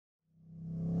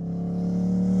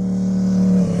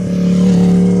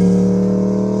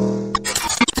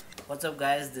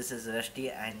guys, this is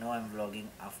Rusty. I know I'm vlogging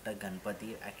after Ganpati.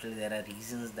 Actually, there are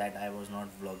reasons that I was not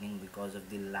vlogging because of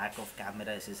the lack of camera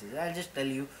accessories. I'll just tell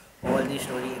you all the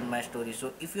story in my story.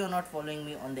 So if you're not following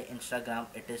me on the Instagram,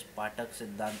 it is Patak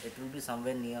Siddhant. It will be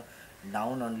somewhere near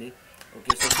down only.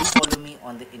 Okay, so do follow me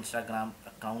on the Instagram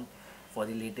account for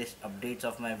the latest updates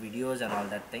of my videos and all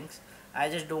that things. I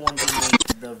just don't want to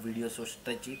make the video so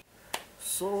stretchy.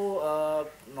 So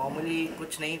normally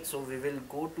कुछ नहीं. So we will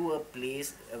go to a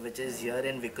place which is here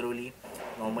in Vikhroli.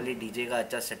 Normally DJ का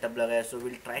अच्छा setup लगा है. So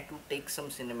we'll try to take some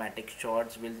cinematic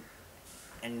shots. We'll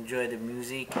enjoy the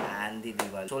music and the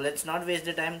Diwali. So let's not waste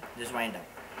the time. Just wind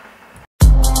up.